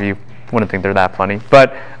 Probably most of you wouldn't think they're that funny.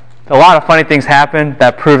 But a lot of funny things happen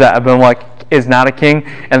that prove that Abimelech is not a king.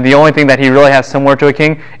 And the only thing that he really has similar to a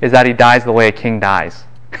king is that he dies the way a king dies.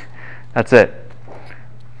 That's it.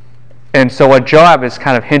 And so what Joab is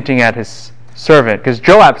kind of hinting at his servant, because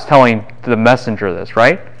Joab's telling the messenger this,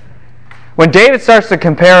 right? When David starts to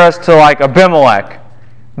compare us to like Abimelech,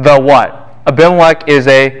 the what? Abimelech is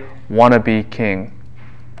a wannabe king.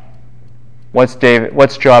 What's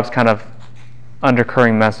Joab's kind of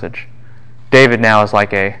undercurrent message? David now is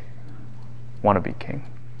like a wannabe king.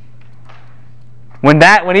 When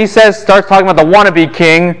he starts talking about the wannabe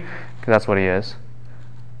king, because that's what he is,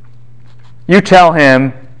 you tell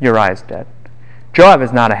him Uriah's dead. Joab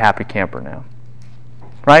is not a happy camper now.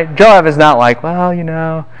 Right? Joab is not like,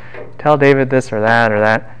 well, tell David this or that or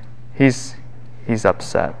that. He's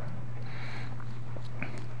upset.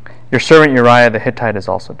 Your servant Uriah the Hittite is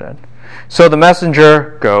also dead. So the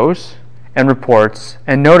messenger goes and reports,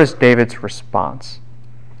 and notice David's response.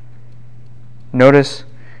 Notice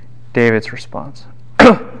David's response.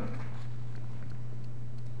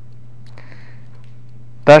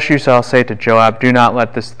 Thus you shall say to Joab, do not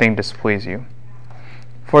let this thing displease you.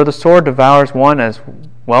 For the sword devours one as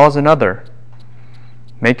well as another.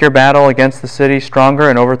 Make your battle against the city stronger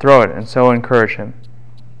and overthrow it, and so encourage him.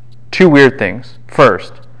 Two weird things.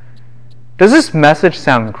 First, does this message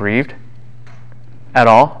sound grieved at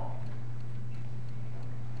all?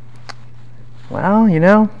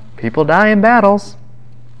 Well, people die in battles.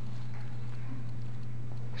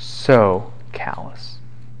 So callous.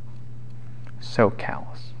 So callous.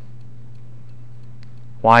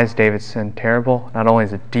 Why is David's sin terrible? Not only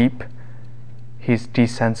is it deep, he's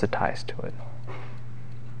desensitized to it.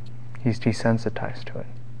 He's desensitized to it.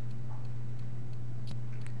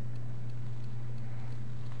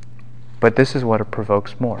 But this is what it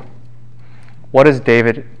provokes more. What does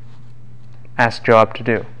David ask Joab to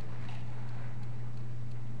do?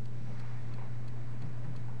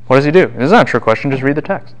 What does he do? This is not a trick question, just read the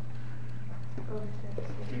text.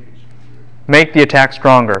 Make the attack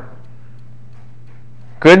stronger.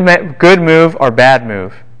 Good move or bad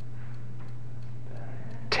move?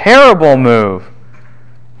 Terrible move.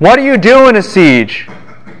 What do you do in a siege?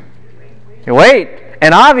 You wait.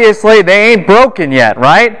 And obviously they ain't broken yet,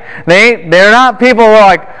 right? They're not people who are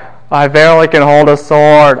like, I barely can hold a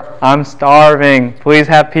sword. I'm starving. Please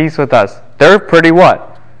have peace with us. They're pretty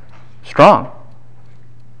what? Strong.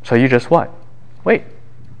 So you just what? Wait.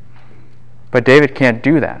 But David can't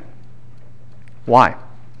do that. Why?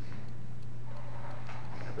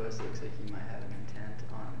 Because it looks like he might have an intent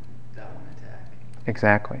on that one attack.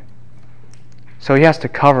 Exactly. So he has to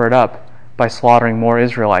cover it up by slaughtering more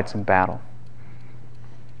Israelites in battle.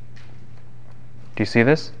 Do you see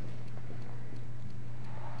this?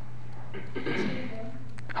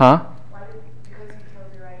 Huh?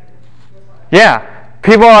 Yeah.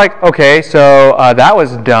 People are like, okay, so that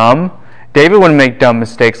was dumb. David wouldn't make dumb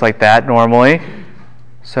mistakes like that normally.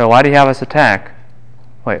 So why do you have us attack?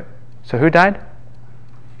 Wait, so who died?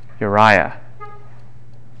 Uriah.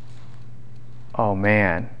 Oh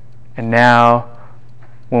man. And now,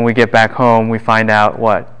 when we get back home, we find out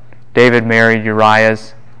what? David married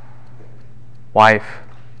Uriah's wife,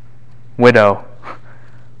 widow.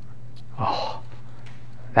 Oh,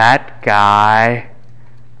 that guy.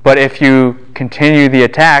 But if you continue the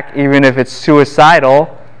attack, even if it's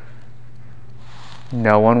suicidal,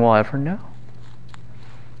 no one will ever know.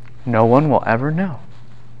 No one will ever know.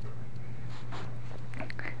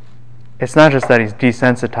 It's not just that he's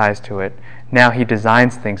desensitized to it. Now he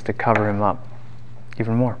designs things to cover him up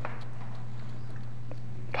even more.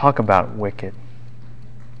 Talk about wicked.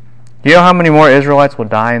 Do you know how many more Israelites will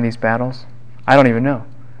die in these battles? I don't even know.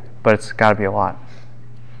 But it's got to be a lot.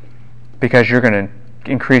 Because you're going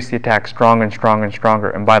to increase the attack stronger and stronger and stronger.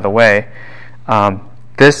 And by the way,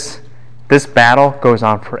 this battle goes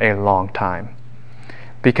on for a long time.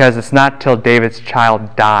 Because it's not till David's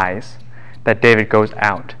child dies that David goes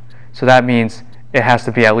out. So that means it has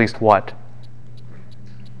to be at least what?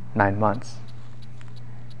 9 months.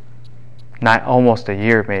 Not almost a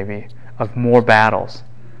year maybe of more battles,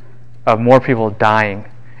 of more people dying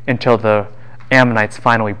until the Ammonites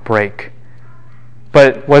finally break.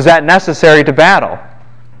 But was that necessary to battle?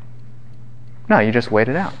 No, you just wait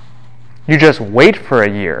it out. You just wait for a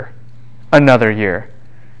year, another year.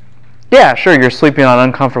 Yeah, sure, you're sleeping on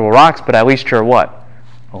uncomfortable rocks, but at least you're what?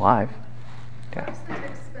 Alive. Why does the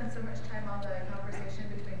text spend so much time on the conversation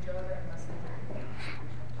between Joab and messenger?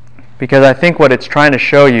 Because I think what it's trying to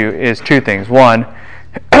show you is two things. One,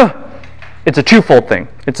 it's a twofold thing.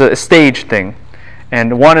 It's a stage thing.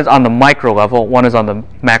 And one is on the micro level, one is on the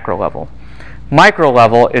macro level. Micro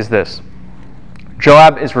level is this.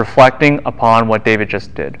 Joab is reflecting upon what David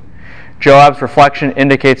just did. Joab's reflection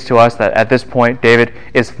indicates to us that at this point, David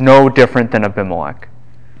is no different than Abimelech.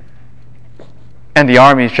 And the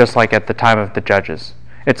army is just like at the time of the judges.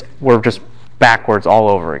 We're just backwards all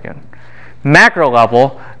over again. Macro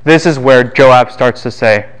level, this is where Joab starts to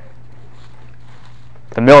say,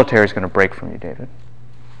 the military is going to break from you, David.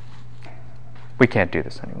 We can't do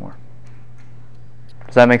this anymore.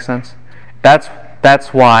 Does that make sense? That's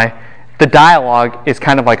why the dialogue is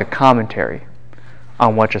kind of like a commentary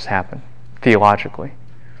on what just happened, theologically.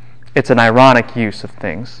 It's an ironic use of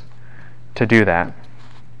things to do that.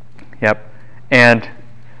 Yep. And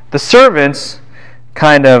the servant's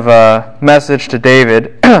kind of message to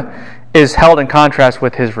David is held in contrast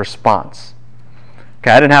with his response. Okay,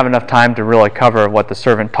 I didn't have enough time to really cover what the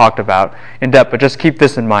servant talked about in depth, but just keep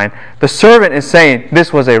this in mind. The servant is saying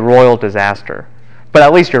this was a royal disaster, but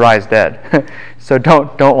at least Uriah's dead. So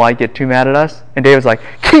don't get too mad at us. And David's like,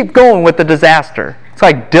 keep going with the disaster. It's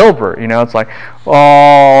like Dilbert, It's like,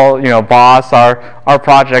 oh, boss, our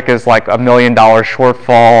project is like $1 million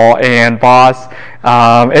shortfall, and boss,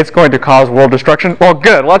 it's going to cause world destruction. Well,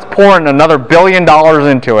 good. Let's pour in another $1 billion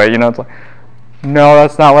into it. It's like, no,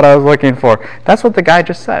 that's not what I was looking for. That's what the guy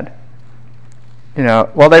just said.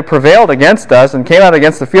 Well, they prevailed against us and came out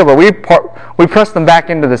against the field, but we pressed them back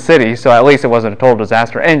into the city, so at least it wasn't a total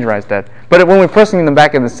disaster, and Uriah's dead. But when we were pressing them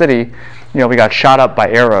back in the city, we got shot up by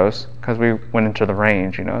arrows because we went into the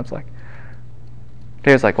range. It's like,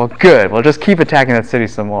 David's like, well, good. Well, just keep attacking that city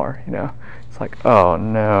some more. It's like, oh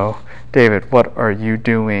no, David, what are you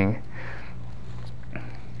doing?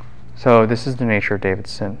 So this is the nature of David's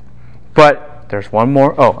sin. But there's one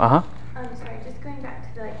more. Oh, Sorry, just going back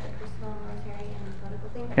to the personal, military, and the political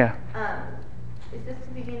thing. Yeah. Is this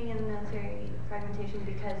the beginning of the military fragmentation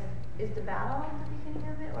because is the battle the beginning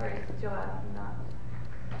of it, or is Joab not?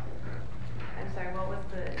 I'm sorry, what was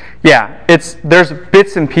the? Yeah, there's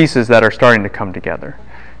bits and pieces that are starting to come together,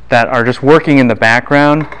 that are just working in the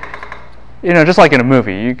background. Just like in a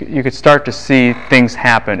movie, you could start to see things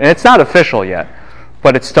happen, and it's not official yet,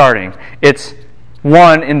 but it's starting. It's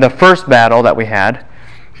one, in the first battle that we had,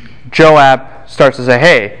 Joab starts to say,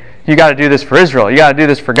 hey, you got to do this for Israel. You got to do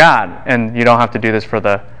this for God. And you don't have to do this for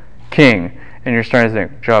the king. And you're starting to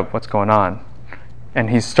think, Joab, what's going on?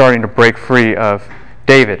 And he's starting to break free of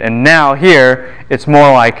David. And now here, it's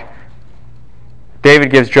more like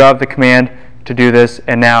David gives Joab the command to do this,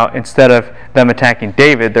 and now instead of them attacking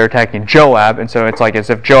David, they're attacking Joab, and so it's like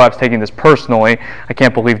as if Joab's taking this personally. I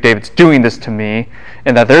can't believe David's doing this to me,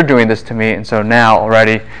 and that they're doing this to me, and so now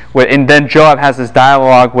already, and then Joab has this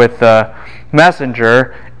dialogue with the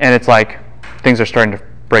messenger, and it's like things are starting to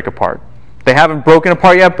break apart. They haven't broken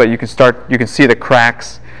apart yet, but you can see the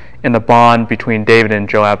cracks in the bond between David and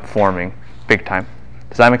Joab forming big time.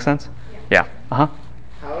 Does that make sense? Yeah. How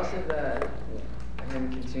is it that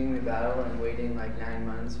him continuing the battle and waiting like 9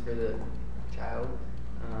 months for the child,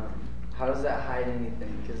 how does that hide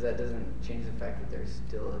anything? Because that doesn't change the fact that there's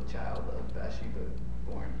still a child of Bathsheba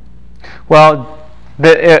born. Well,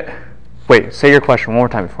 wait, say your question one more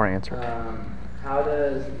time before I answer it. How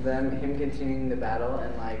does him continuing the battle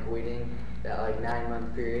and like waiting that like 9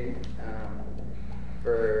 month period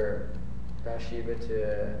for Bathsheba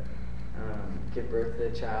to give birth to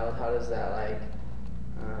the child, how does that like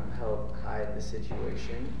help hide the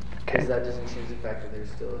situation? Because that doesn't change the fact that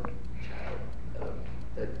there's still a child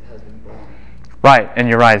that has been born. Right, and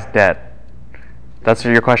Uriah's dead. That's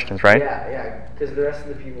your questions, right? Yeah, because the rest of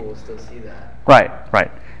the people will still see that.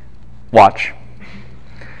 Right. Watch.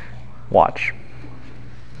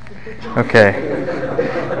 Okay.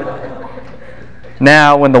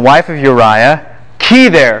 Now, when the wife of Uriah, key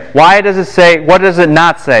there. Why does it say, what does it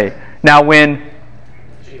not say? Now, when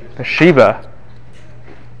Bathsheba,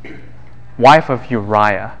 wife of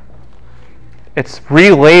Uriah, it's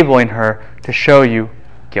relabeling her to show you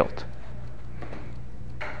guilt.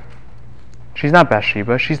 She's not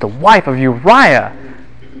Bathsheba. She's the wife of Uriah.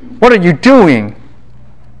 What are you doing?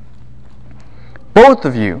 Both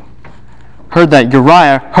of you heard that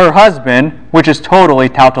Uriah, her husband, which is totally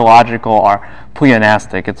tautological or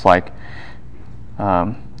pleonastic. It's like,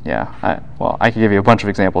 I could give you a bunch of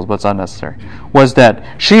examples, but it's unnecessary. Was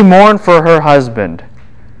that she mourned for her husband.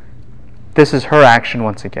 This is her action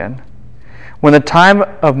once again. When the time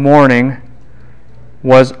of mourning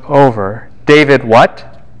was over, David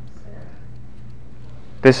what?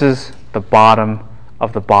 This is the bottom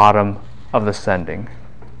of the sending.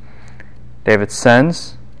 David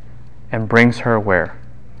sends and brings her where?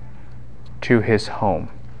 To his home.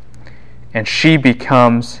 And she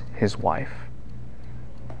becomes his wife.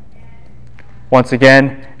 Once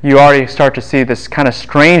again, you already start to see this kind of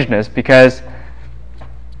strangeness because,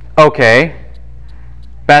 okay,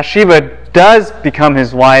 Bathsheba does become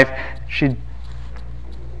his wife.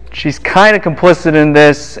 She's kind of complicit in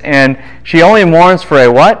this, and she only mourns for a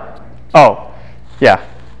what? Oh, yeah.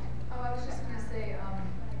 Oh, I was just going to say,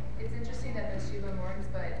 it's interesting that Bathsheba mourns,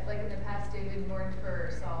 but like in the past, David mourned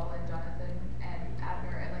for Saul and Jonathan and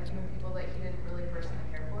Abner and like even people that he didn't really personally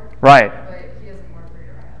care for. Right. But he doesn't mourn for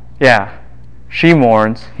Uriah. Yeah. She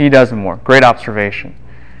mourns, he doesn't mourn. Great observation.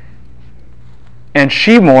 And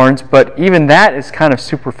she mourns, but even that is kind of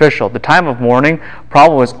superficial. The time of mourning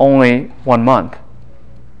probably was only 1 month.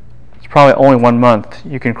 It's probably only 1 month.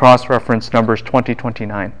 You can cross-reference Numbers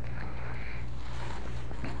 20:29.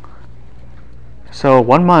 So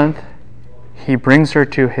 1 month, he brings her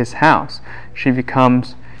to his house. She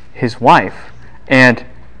becomes his wife. And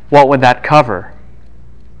what would that cover?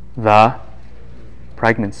 The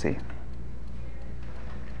pregnancy.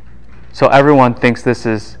 So everyone thinks this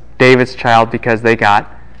is David's child because they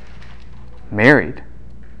got married.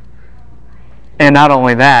 And not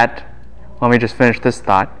only that, let me just finish this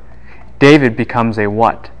thought. David becomes a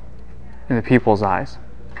what in the people's eyes?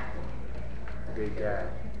 Big guy.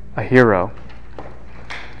 A hero.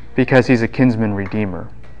 Because he's a kinsman redeemer.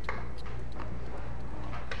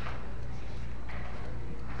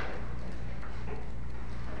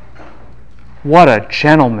 What a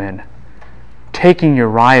gentleman, taking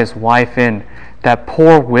Uriah's wife in, that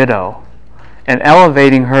poor widow, and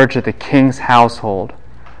elevating her to the king's household.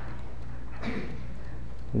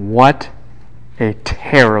 What a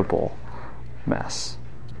terrible mess.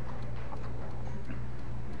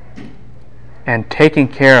 And taking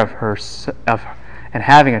care of her, and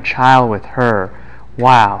having a child with her.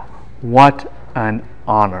 Wow, what an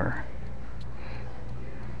honor.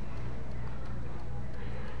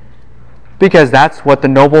 Because that's what the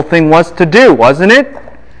noble thing was to do, wasn't it?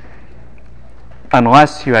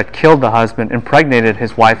 Unless you had killed the husband, impregnated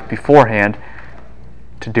his wife beforehand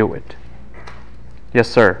to do it. Yes,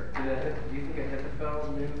 sir. Do you think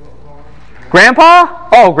Ahithophel knew Oklahoma? Grandpa?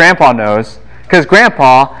 Oh, Grandpa knows. Because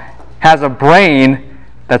Grandpa has a brain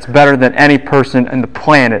that's better than any person in the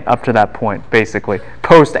planet up to that point, basically,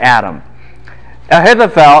 post-Adam.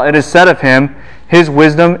 Ahithophel, it is said of him, his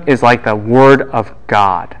wisdom is like the word of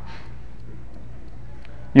God.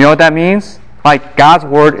 You know what that means? Like, God's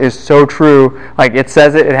word is so true. Like, it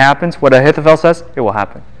says it happens. What Ahithophel says, it will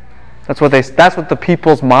happen. That's what the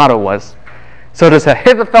people's motto was. So does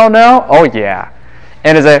Ahithophel know? Oh, yeah.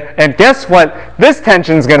 And guess what this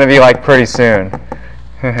tension's going to be like pretty soon?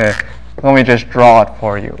 Let me just draw it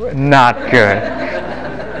for you. Not good.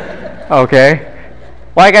 Okay?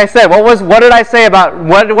 Like I said, what did I say about,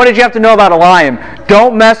 what did you have to know about a lion?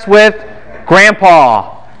 Don't mess with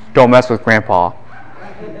Grandpa. Don't mess with Grandpa.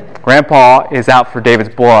 Grandpa is out for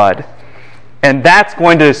David's blood. And that's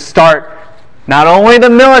going to start, not only the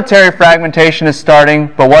military fragmentation is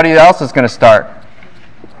starting, but what else is going to start?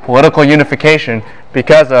 Political unification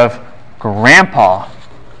because of Grandpa.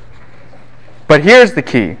 But here's the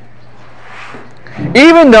key.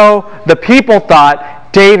 Even though the people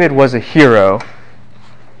thought David was a hero,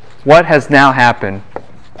 what has now happened?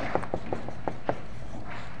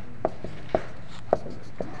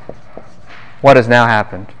 What has now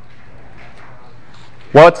happened?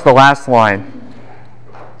 What's the last line?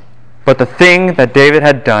 But the thing that David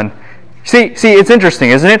had done. See, it's interesting,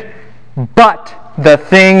 isn't it? But the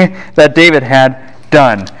thing that David had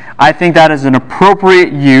done. I think that is an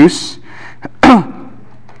appropriate use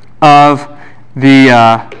of the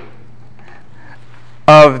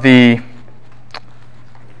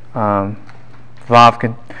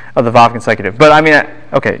Vav consecutive. But I mean,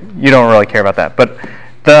 okay, you don't really care about that. But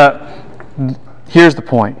here's the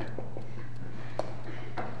point.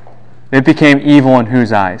 It became evil in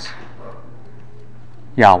whose eyes?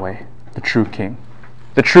 Yahweh, the true king.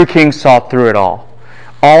 The true king saw through it all.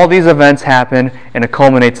 All these events happen, and it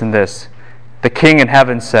culminates in this. The king in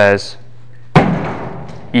heaven says,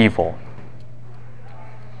 evil.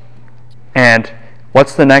 And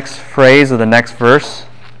what's the next phrase of the next verse?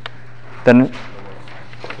 Then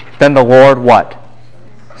the Lord what?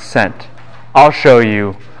 Sent. I'll show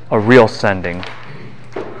you a real sending.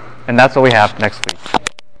 And that's what we have next week.